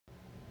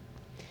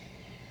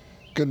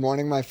Good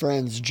morning, my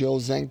friends. Joe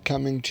Zenk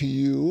coming to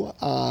you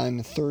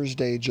on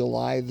Thursday,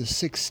 July the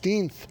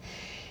 16th,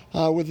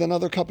 with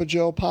another Cup of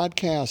Joe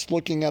podcast,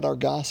 looking at our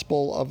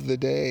gospel of the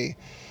day.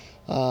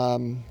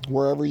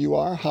 Wherever you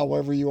are,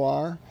 however you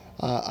are,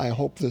 I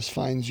hope this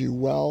finds you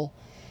well.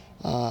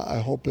 I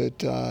hope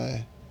it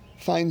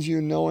finds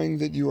you knowing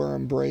that you are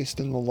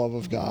embraced in the love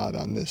of God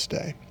on this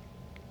day.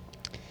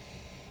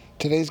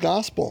 Today's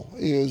gospel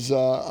is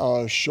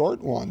a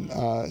short one,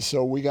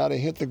 so we got to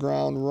hit the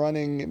ground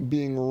running,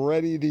 being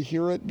ready to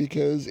hear it,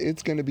 because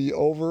it's going to be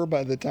over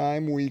by the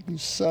time we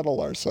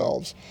settle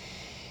ourselves.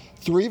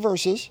 3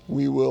 verses.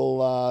 We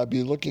will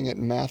be looking at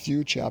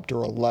Matthew chapter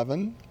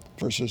 11,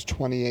 verses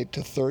 28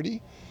 to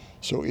 30.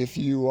 So if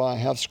you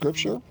have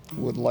scripture,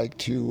 would like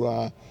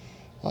to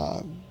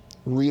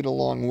read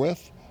along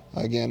with,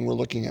 again, we're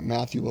looking at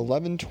Matthew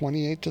 11,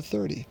 28 to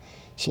 30.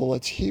 So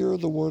let's hear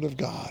the word of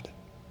God.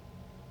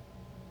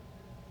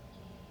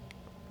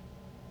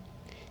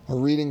 A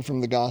reading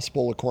from the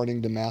Gospel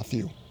according to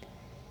Matthew.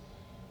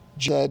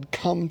 Jesus said,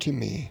 "Come to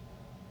me,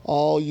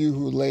 all you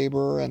who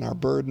labor and are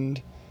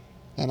burdened,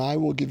 and I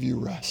will give you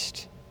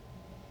rest.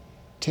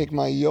 Take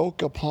my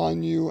yoke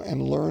upon you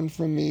and learn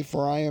from me,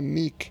 for I am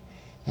meek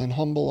and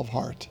humble of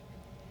heart,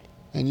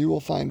 and you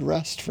will find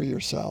rest for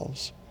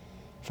yourselves.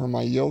 For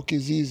my yoke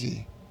is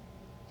easy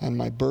and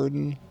my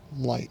burden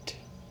light."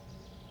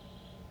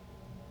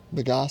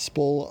 The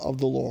Gospel of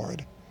the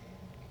Lord.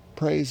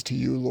 Praise to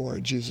you,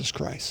 Lord Jesus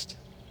Christ.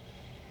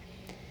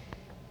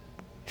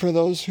 For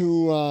those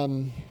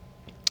who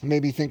may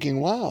be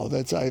thinking, wow,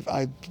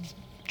 I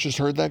just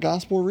heard that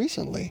gospel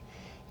recently.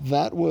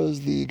 That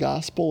was the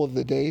gospel of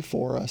the day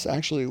for us.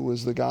 Actually, it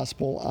was the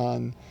gospel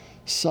on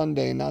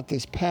Sunday, not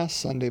this past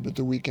Sunday, but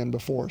the weekend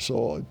before.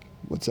 So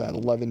what's that,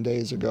 11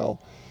 days ago?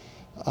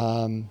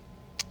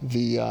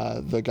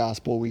 The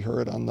gospel we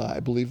heard on I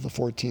believe the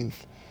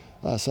 14th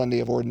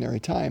Sunday of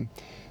Ordinary Time.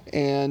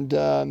 And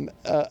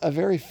a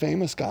very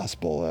famous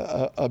gospel,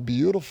 a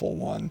beautiful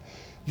one,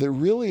 that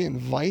really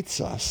invites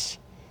us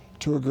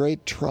to a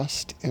great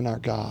trust in our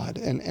God.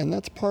 And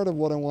that's part of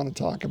what I want to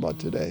talk about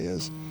today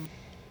is,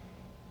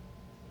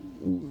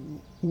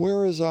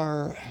 where is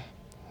our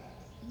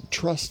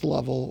trust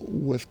level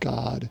with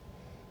God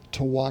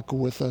to walk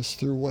with us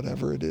through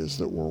whatever it is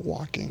that we're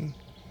walking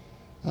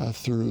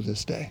through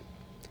this day?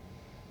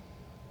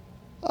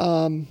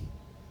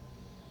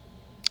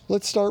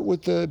 Let's start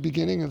with the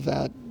beginning of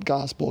that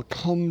gospel.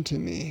 Come to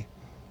me,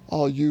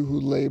 all you who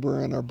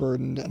labor and are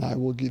burdened, and I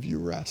will give you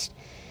rest.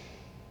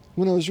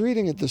 When I was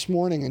reading it this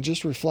morning and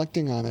just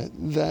reflecting on it,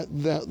 that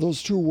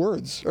those 3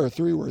 words,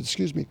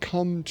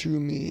 come to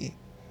me,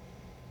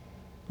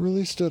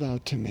 really stood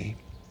out to me.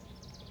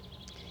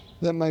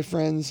 That, my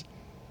friends,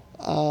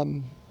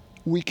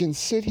 we can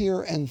sit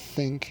here and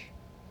think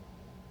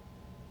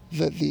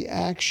that the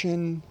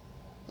action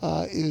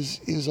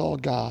is all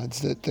God's,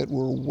 that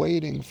we're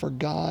waiting for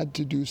God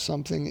to do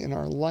something in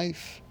our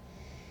life,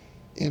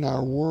 in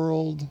our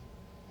world,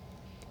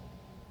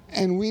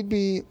 and we'd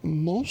be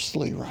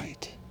mostly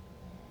right.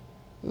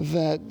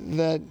 That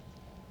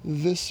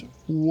this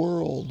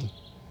world,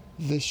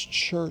 this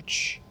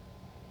church,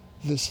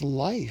 this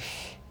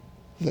life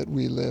that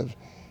we live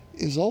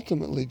is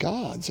ultimately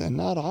God's and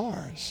not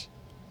ours.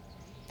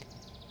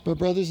 But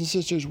brothers and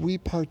sisters, we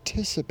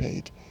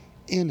participate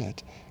in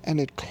it, and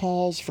it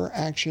calls for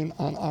action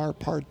on our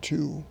part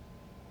too.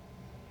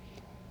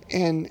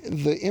 And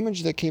the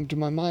image that came to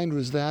my mind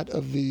was that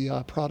of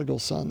the prodigal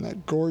son,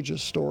 that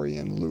gorgeous story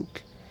in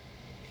Luke,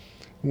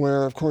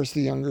 where, of course,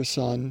 the younger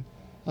son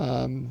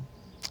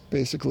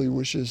basically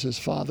wishes his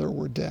father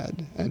were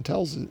dead, and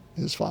tells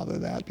his father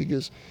that,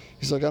 because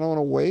he's like, I don't want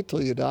to wait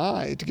till you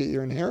die to get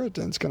your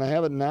inheritance. Can I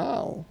have it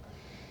now?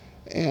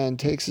 And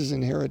takes his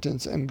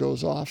inheritance and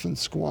goes off and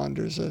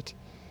squanders it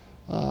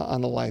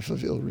on a life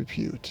of ill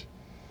repute.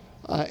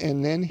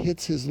 And then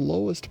hits his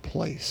lowest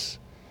place,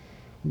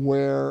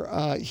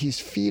 where he's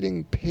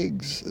feeding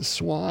pigs,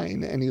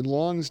 swine, and he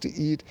longs to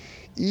eat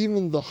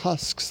even the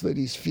husks that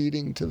he's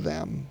feeding to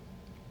them.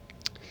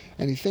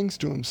 And he thinks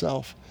to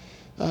himself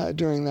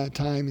during that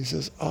time, he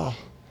says,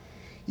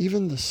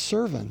 even the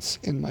servants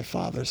in my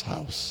father's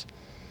house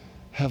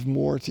have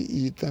more to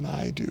eat than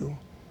I do.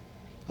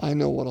 I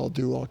know what I'll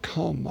do. I'll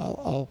come.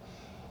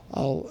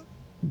 I'll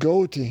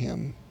go to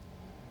him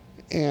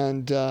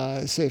and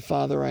say,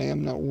 Father, I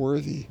am not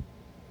worthy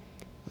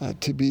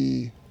to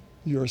be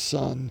your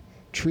son.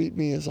 Treat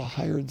me as a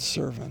hired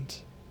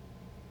servant.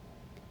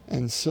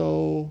 And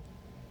so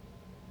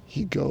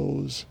he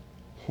goes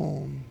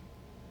home.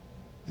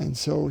 And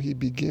so he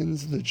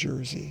begins the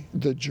journey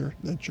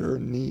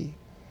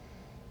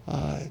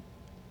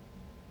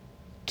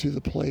to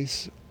the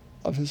place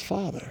of his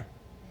father.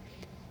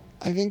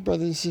 I think,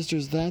 brothers and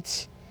sisters,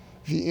 that's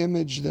the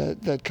image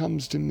that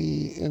comes to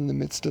me in the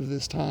midst of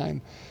this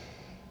time.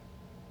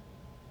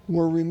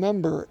 Where,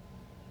 remember,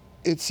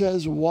 it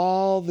says,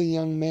 while the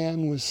young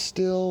man was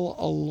still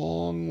a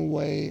long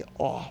way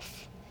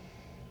off,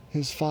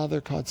 his father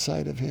caught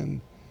sight of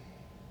him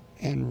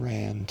and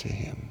ran to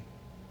him.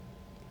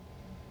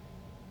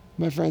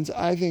 My friends,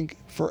 I think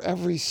for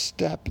every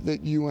step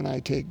that you and I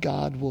take,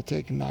 God will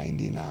take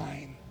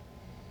 99.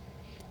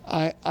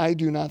 I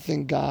do not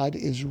think God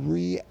is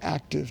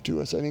reactive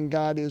to us. I think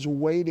God is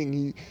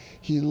waiting.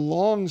 He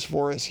longs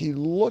for us. He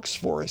looks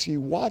for us. He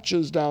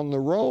watches down the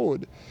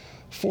road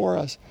for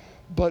us.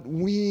 But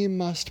we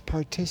must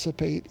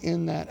participate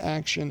in that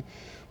action.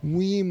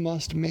 We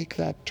must make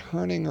that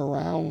turning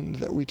around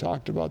that we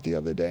talked about the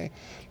other day,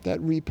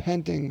 that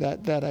repenting,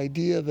 that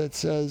idea that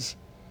says,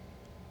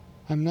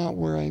 I'm not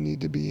where I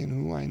need to be and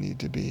who I need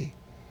to be.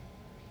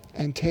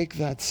 And take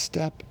that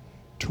step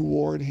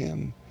toward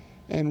Him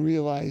and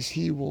realize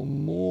He will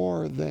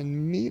more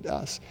than meet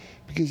us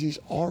because He's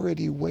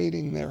already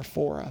waiting there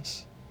for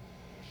us.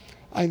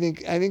 I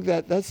think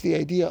that's the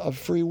idea of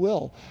free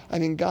will. I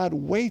think God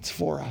waits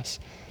for us,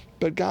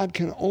 but God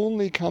can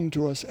only come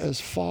to us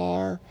as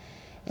far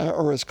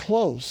or as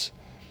close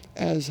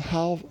as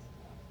how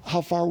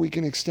far we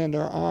can extend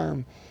our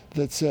arm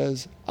that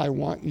says, I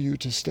want you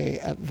to stay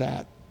at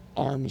that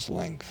arm's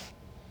length.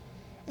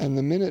 And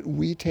the minute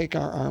we take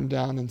our arm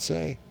down and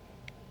say,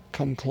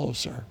 come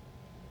closer,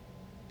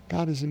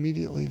 God is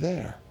immediately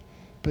there.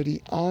 But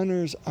He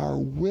honors our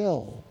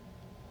will.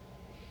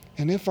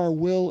 And if our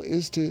will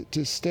is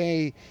to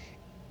stay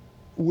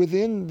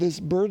within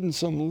this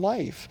burdensome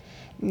life,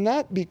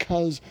 not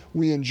because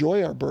we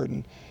enjoy our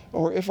burden,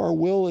 or if our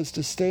will is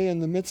to stay in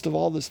the midst of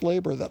all this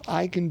labor that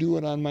I can do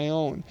it on my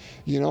own.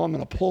 I'm going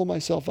to pull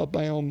myself up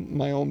by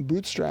my own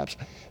bootstraps.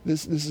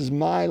 This is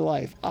my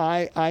life.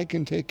 I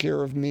can take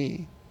care of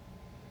me.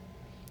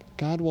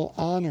 God will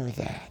honor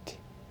that.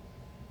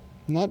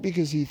 Not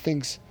because He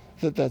thinks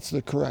that that's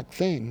the correct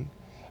thing,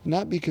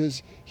 not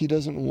because He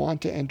doesn't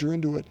want to enter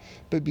into it,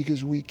 but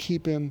because we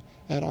keep Him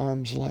at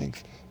arm's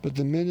length. But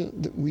the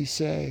minute that we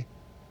say,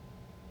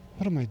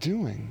 what am I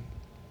doing?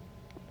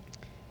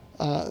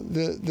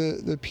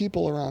 The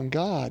people around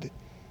God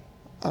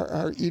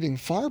are eating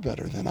far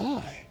better than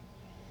I.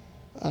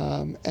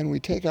 And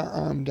we take our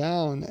arm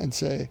down and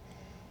say,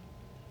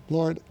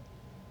 Lord,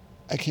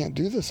 I can't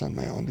do this on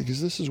my own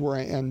because this is where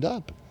I end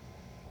up.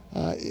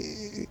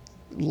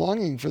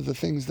 Longing for the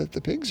things that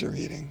the pigs are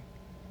eating.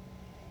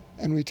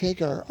 And we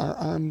take our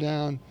arm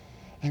down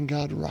and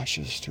God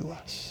rushes to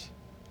us.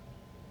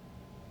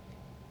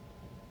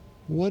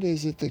 What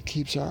is it that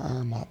keeps our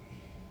arm up?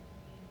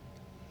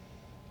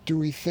 Do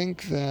we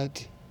think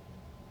that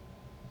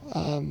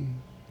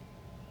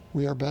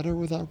we are better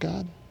without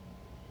God?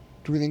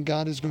 Do we think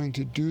God is going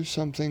to do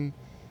something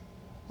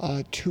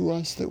to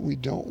us that we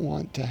don't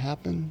want to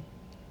happen?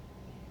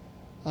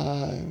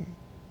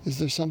 Is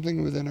there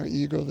something within our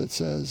ego that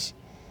says,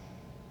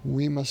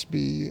 we must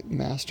be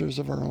masters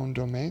of our own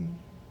domain?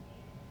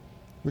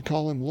 We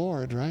call Him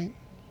Lord, right?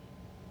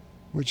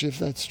 Which, if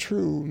that's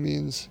true,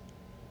 means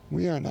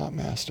we are not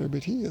master,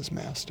 but He is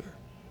master.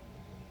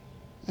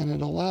 And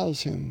it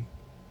allows Him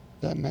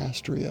that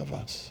mastery of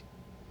us.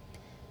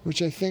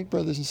 Which I think,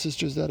 brothers and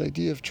sisters, that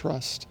idea of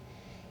trust,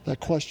 that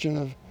question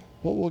of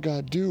what will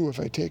God do if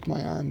I take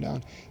my arm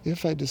down,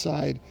 if I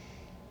decide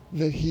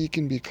that He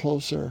can be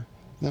closer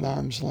than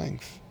arm's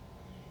length,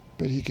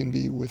 but He can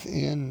be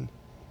within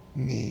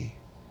me.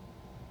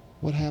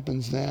 What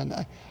happens then?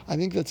 I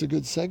think that's a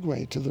good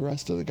segue to the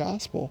rest of the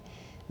gospel,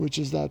 which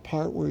is that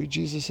part where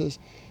Jesus says,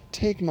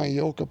 take my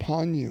yoke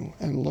upon you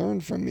and learn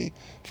from me,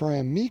 for I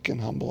am meek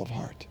and humble of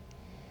heart.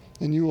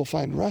 And you will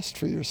find rest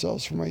for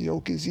yourselves, for my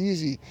yoke is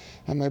easy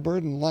and my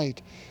burden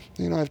light.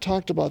 I've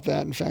talked about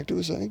that. In fact, it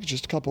was, I think,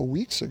 just a couple of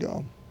weeks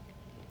ago.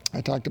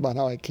 I talked about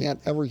how I can't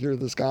ever hear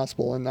this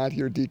gospel and not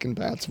hear Deacon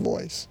Pat's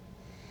voice.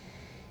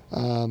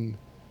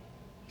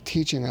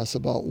 Teaching us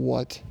about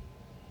what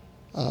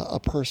a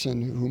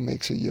person who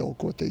makes a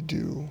yoke, what they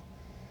do.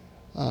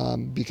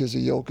 Because a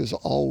yoke is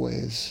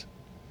always,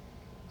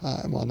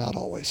 well, not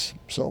always,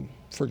 so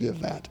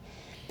forgive that.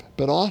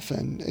 But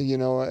often,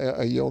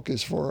 a yoke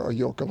is for a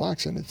yoke of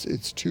oxen.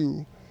 It's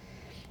two.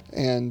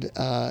 And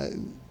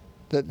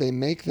that they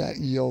make that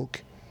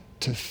yoke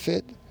to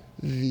fit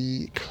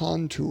the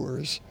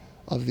contours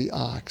of the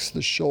ox,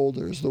 the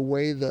shoulders, the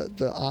way that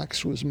the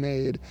ox was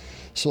made,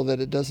 so that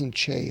it doesn't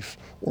chafe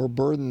or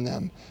burden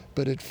them,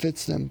 but it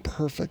fits them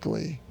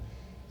perfectly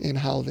in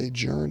how they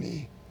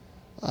journey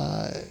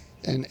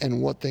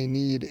and what they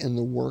need in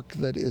the work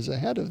that is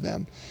ahead of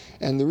them.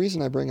 And the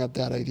reason I bring up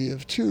that idea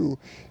of two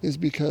is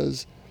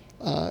because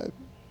it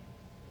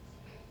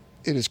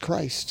is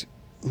Christ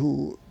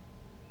who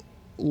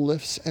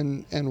lifts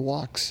and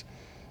walks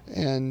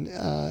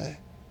and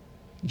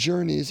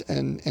journeys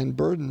and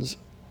burdens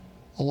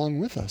along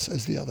with us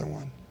as the other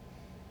one.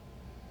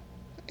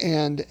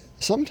 And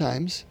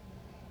sometimes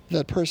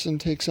that person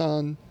takes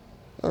on,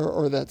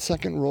 or that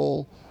second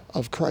role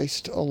of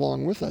Christ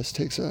along with us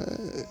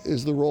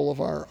is the role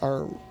of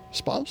our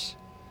spouse,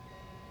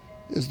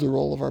 is the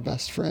role of our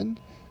best friend,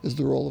 is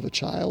the role of a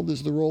child,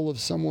 is the role of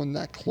someone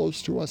that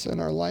close to us in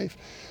our life.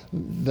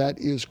 That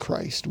is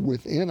Christ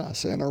within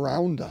us and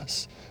around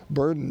us,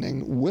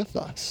 burdening with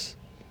us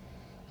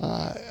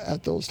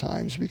at those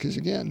times. Because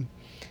again,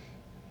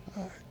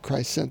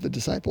 Christ sent the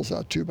disciples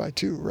out 2 by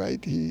 2,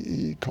 right?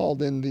 He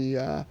called in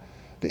the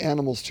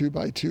animals 2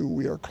 by 2.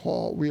 We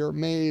are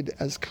made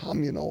as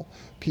communal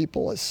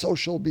people, as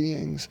social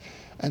beings,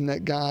 and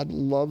that God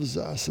loves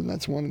us. And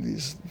that's one of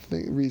these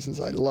reasons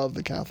I love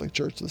the Catholic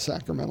Church, the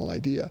sacramental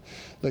idea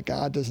that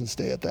God doesn't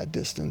stay at that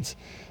distance,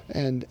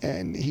 and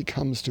he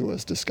comes to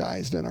us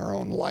disguised in our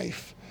own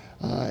life,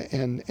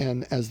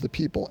 and as the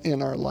people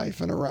in our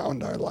life and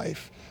around our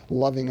life,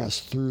 loving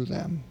us through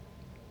them.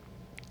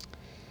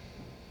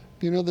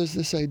 There's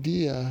this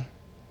idea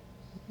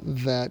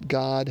that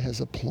God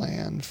has a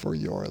plan for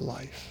your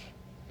life.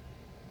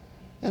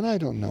 And I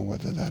don't know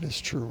whether that is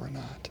true or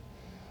not.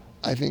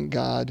 I think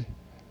God,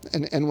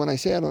 and when I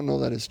say I don't know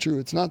that is true,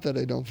 it's not that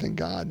I don't think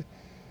God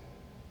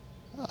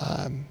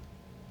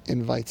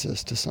invites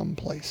us to some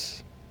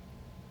place.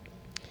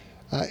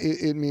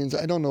 It means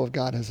I don't know if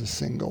God has a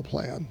single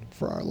plan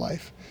for our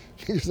life.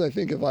 Because I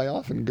think if I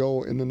often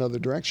go in another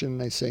direction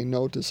and I say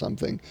no to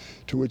something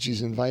to which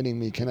he's inviting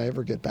me, can I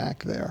ever get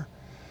back there?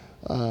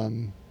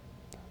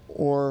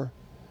 Or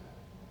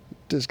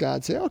does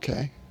God say,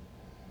 okay,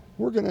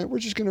 we're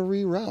just gonna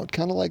reroute,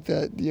 kind of like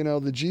that, the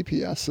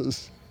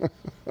GPSs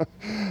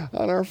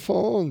on our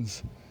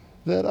phones.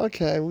 That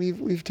okay,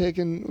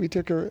 we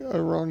took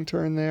a wrong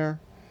turn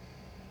there.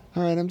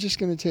 All right, I'm just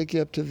gonna take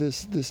you up to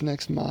this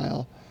next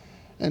mile,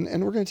 and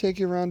we're gonna take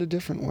you around a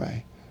different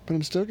way, but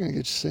I'm still gonna get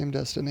you the same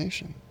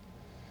destination.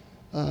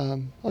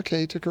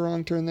 Okay, you took a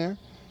wrong turn there.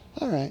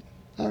 All right.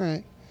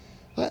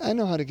 I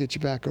know how to get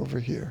you back over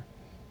here.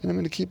 And I'm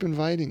going to keep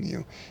inviting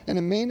you. And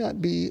it may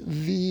not be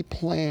the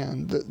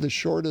plan, the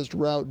shortest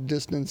route,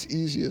 distance,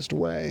 easiest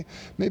way.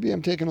 Maybe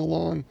I'm taking a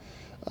long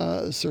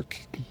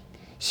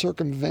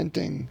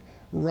circumventing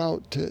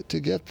route to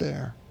get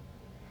there.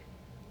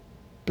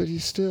 But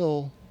he's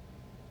still,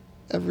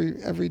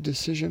 every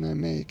decision I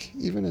make,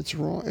 even if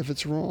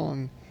it's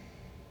wrong,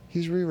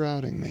 he's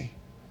rerouting me.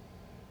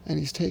 And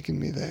he's taking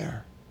me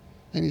there.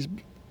 And he's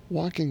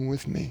walking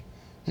with me.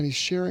 And he's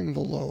sharing the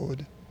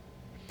load.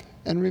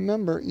 And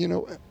remember,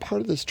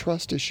 part of this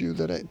trust issue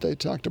that I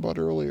talked about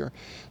earlier,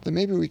 that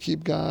maybe we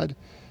keep God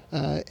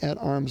at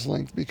arm's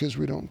length because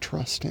we don't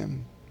trust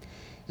him.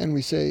 And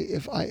we say,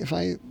 if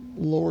I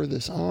lower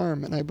this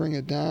arm and I bring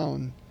it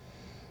down,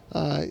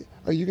 are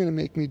you going to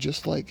make me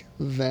just like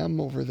them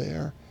over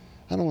there?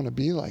 I don't want to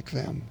be like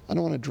them. I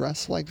don't want to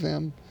dress like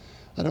them.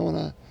 I don't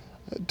want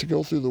to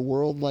go through the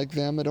world like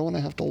them. I don't want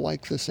to have to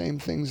like the same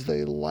things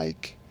they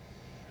like.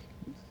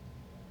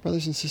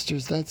 Brothers and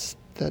sisters, that's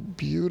that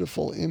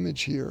beautiful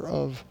image here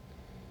of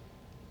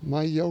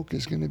my yoke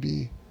is going to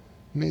be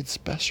made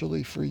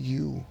specially for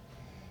you.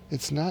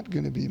 It's not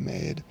going to be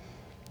made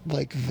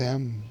like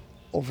them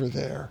over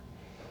there.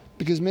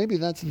 Because maybe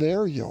that's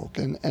their yoke,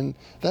 and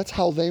that's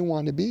how they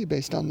want to be,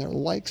 based on their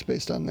likes,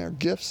 based on their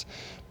gifts,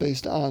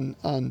 based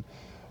on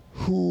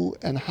who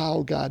and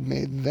how God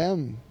made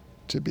them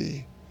to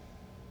be.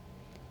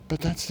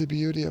 But that's the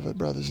beauty of it,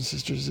 brothers and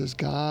sisters, is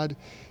God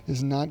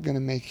is not going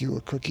to make you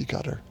a cookie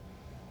cutter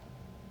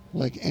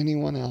like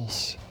anyone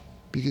else,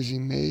 because he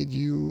made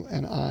you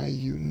and I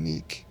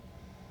unique.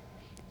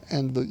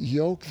 And the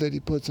yoke that he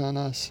puts on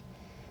us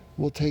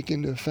will take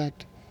into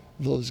effect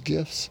those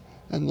gifts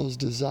and those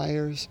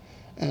desires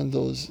and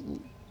those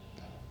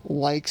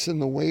likes and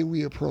the way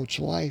we approach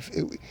life.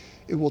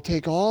 It will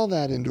take all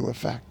that into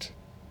effect.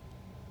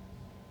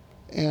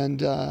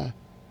 And the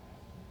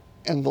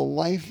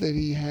life that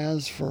he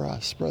has for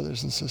us,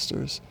 brothers and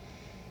sisters,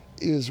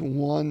 is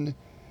one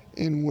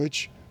in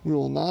which we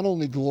will not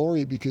only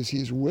glory because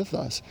he's with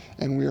us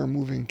and we are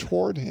moving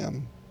toward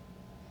him,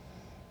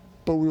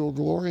 but we will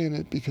glory in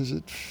it because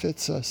it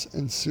fits us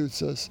and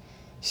suits us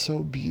so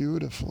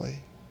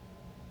beautifully.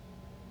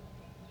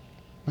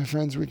 My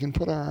friends, we can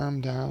put our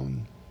arm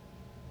down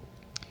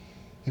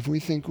if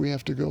we think we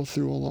have to go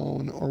through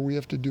alone, or we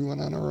have to do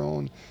it on our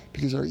own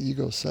because our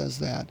ego says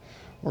that,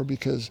 or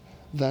because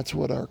that's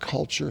what our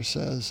culture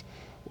says,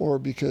 or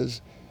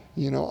because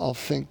I'll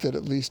think that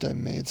at least I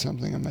made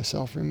something of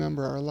myself.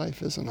 Remember, our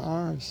life isn't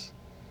ours.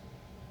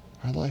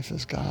 Our life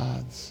is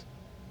God's.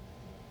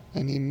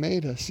 And he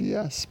made us,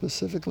 yes,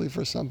 specifically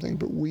for something,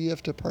 but we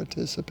have to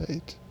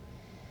participate.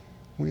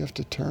 We have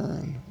to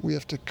turn. We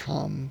have to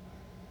come.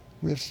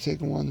 We have to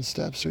take one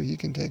step so he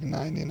can take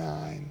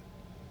 99.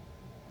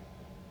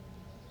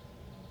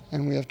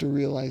 And we have to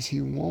realize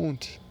he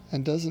won't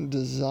and doesn't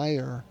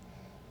desire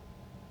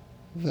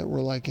that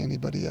we're like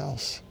anybody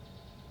else.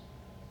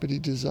 But he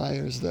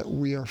desires that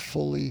we are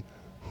fully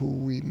who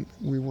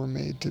we were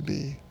made to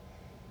be,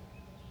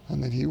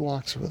 and that he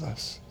walks with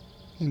us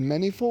in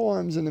many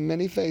forms and in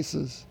many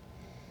faces,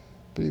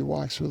 but he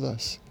walks with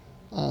us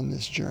on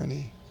this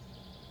journey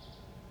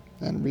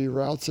and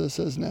reroutes us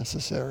as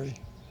necessary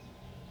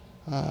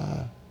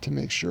to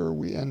make sure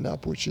we end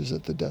up, which is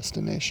at the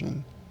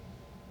destination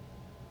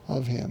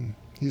of him.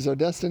 He's our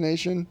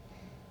destination,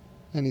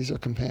 and he's our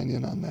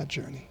companion on that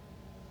journey.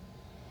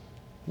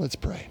 Let's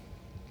pray.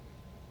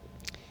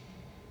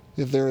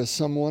 If there is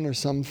someone or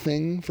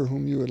something for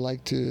whom you would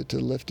like to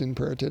lift in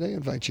prayer today, I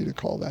invite you to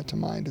call that to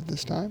mind at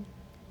this time.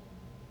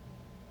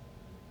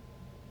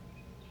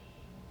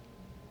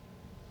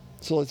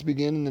 So let's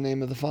begin in the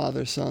name of the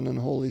Father, Son, and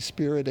Holy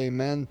Spirit.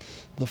 Amen.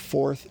 The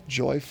fourth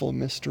joyful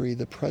mystery,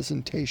 the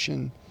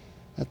presentation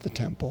at the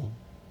temple.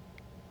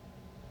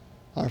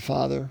 Our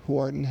Father, who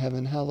art in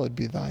heaven, hallowed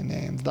be thy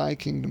name. Thy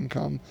kingdom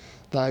come,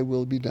 thy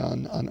will be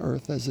done on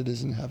earth as it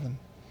is in heaven.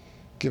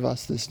 Give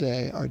us this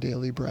day our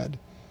daily bread,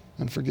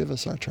 and forgive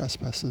us our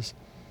trespasses,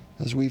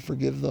 as we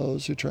forgive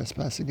those who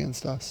trespass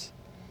against us.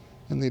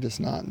 And lead us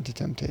not into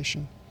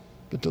temptation,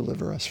 but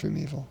deliver us from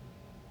evil.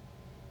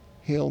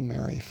 Hail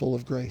Mary, full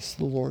of grace,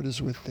 the Lord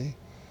is with thee.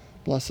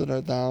 Blessed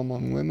art thou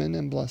among women,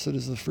 and blessed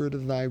is the fruit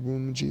of thy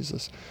womb,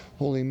 Jesus.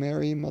 Holy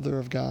Mary, Mother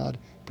of God,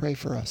 pray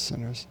for us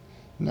sinners,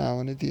 now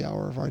and at the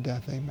hour of our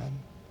death. Amen.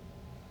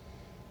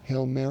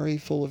 Hail Mary,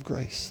 full of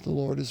grace, the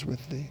Lord is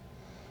with thee.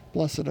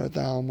 Blessed art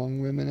thou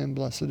among women, and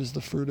blessed is the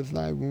fruit of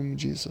thy womb,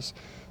 Jesus.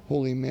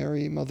 Holy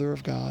Mary, Mother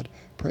of God,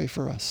 pray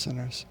for us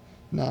sinners,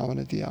 now and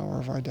at the hour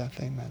of our death.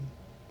 Amen.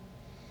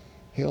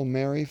 Hail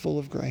Mary, full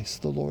of grace,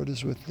 the Lord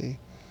is with thee.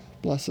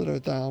 Blessed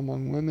art thou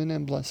among women,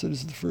 and blessed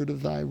is the fruit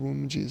of thy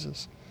womb,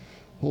 Jesus.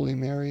 Holy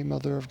Mary,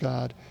 Mother of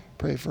God,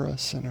 pray for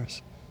us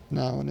sinners,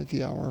 now and at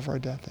the hour of our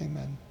death.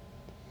 Amen.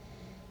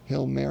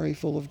 Hail Mary,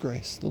 full of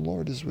grace, the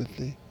Lord is with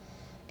thee.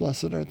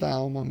 Blessed art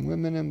thou among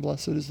women, and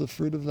blessed is the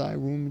fruit of thy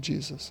womb,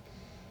 Jesus.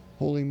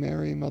 Holy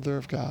Mary, Mother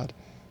of God,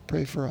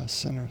 pray for us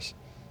sinners,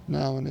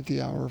 now and at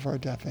the hour of our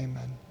death.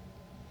 Amen.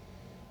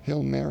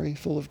 Hail Mary,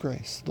 full of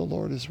grace, the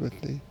Lord is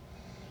with thee.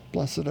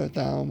 Blessed art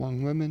thou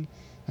among women,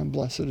 and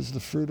blessed is the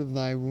fruit of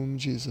thy womb,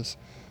 Jesus.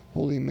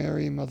 Holy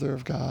Mary, Mother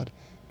of God,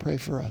 pray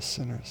for us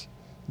sinners,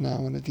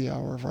 now and at the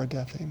hour of our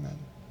death. Amen.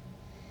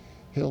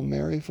 Hail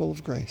Mary, full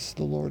of grace,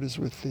 the Lord is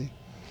with thee.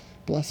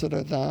 Blessed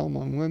art thou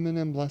among women,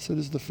 and blessed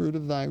is the fruit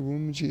of thy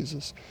womb,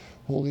 Jesus.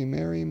 Holy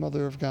Mary,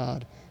 Mother of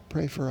God,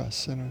 pray for us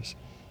sinners,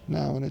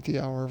 now and at the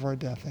hour of our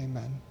death.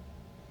 Amen.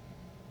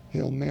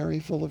 Hail Mary,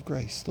 full of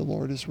grace, the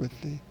Lord is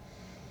with thee.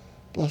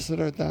 Blessed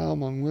art thou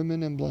among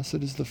women, and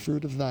blessed is the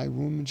fruit of thy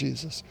womb,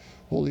 Jesus.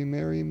 Holy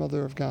Mary,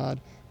 Mother of God,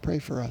 pray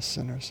for us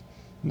sinners,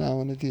 now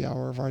and at the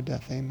hour of our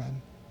death.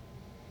 Amen.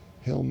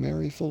 Hail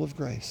Mary, full of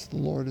grace, the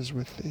Lord is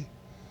with thee.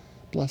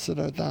 Blessed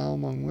art thou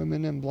among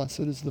women, and blessed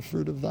is the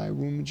fruit of thy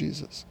womb,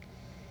 Jesus.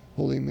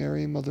 Holy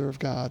Mary, Mother of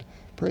God,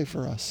 pray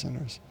for us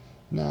sinners,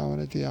 now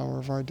and at the hour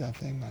of our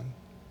death. Amen.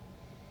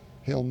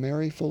 Hail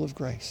Mary, full of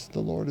grace, the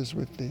Lord is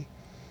with thee.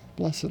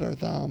 Blessed art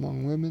thou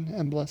among women,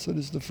 and blessed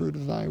is the fruit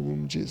of thy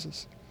womb,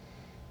 Jesus.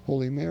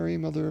 Holy Mary,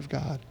 Mother of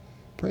God,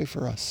 pray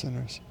for us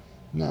sinners,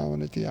 now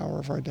and at the hour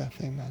of our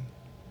death. Amen.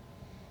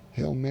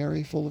 Hail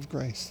Mary, full of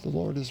grace, the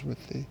Lord is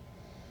with thee.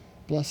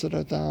 Blessed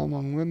art thou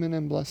among women,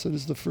 and blessed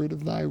is the fruit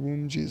of thy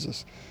womb,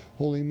 Jesus.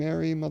 Holy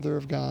Mary, Mother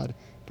of God,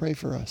 pray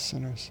for us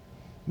sinners,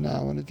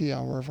 now and at the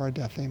hour of our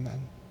death.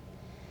 Amen.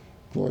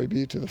 Glory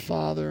be to the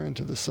Father, and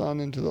to the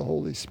Son, and to the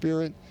Holy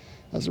Spirit,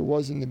 as it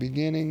was in the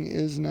beginning,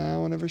 is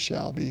now, and ever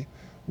shall be,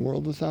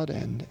 world without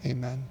end.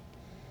 Amen.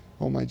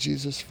 O my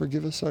Jesus,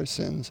 forgive us our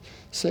sins,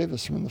 save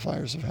us from the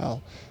fires of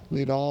hell,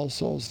 lead all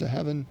souls to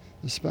heaven,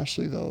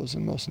 especially those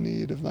in most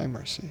need of thy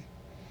mercy.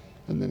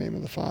 In the name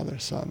of the Father,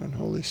 Son, and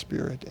Holy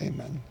Spirit.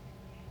 Amen.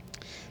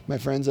 My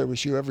friends, I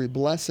wish you every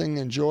blessing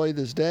and joy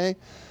this day.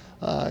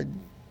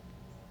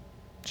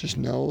 Just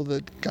know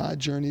that God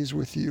journeys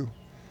with you,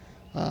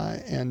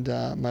 and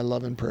my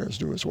love and prayers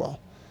do as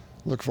well.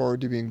 Look forward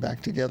to being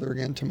back together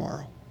again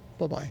tomorrow.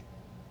 Bye-bye.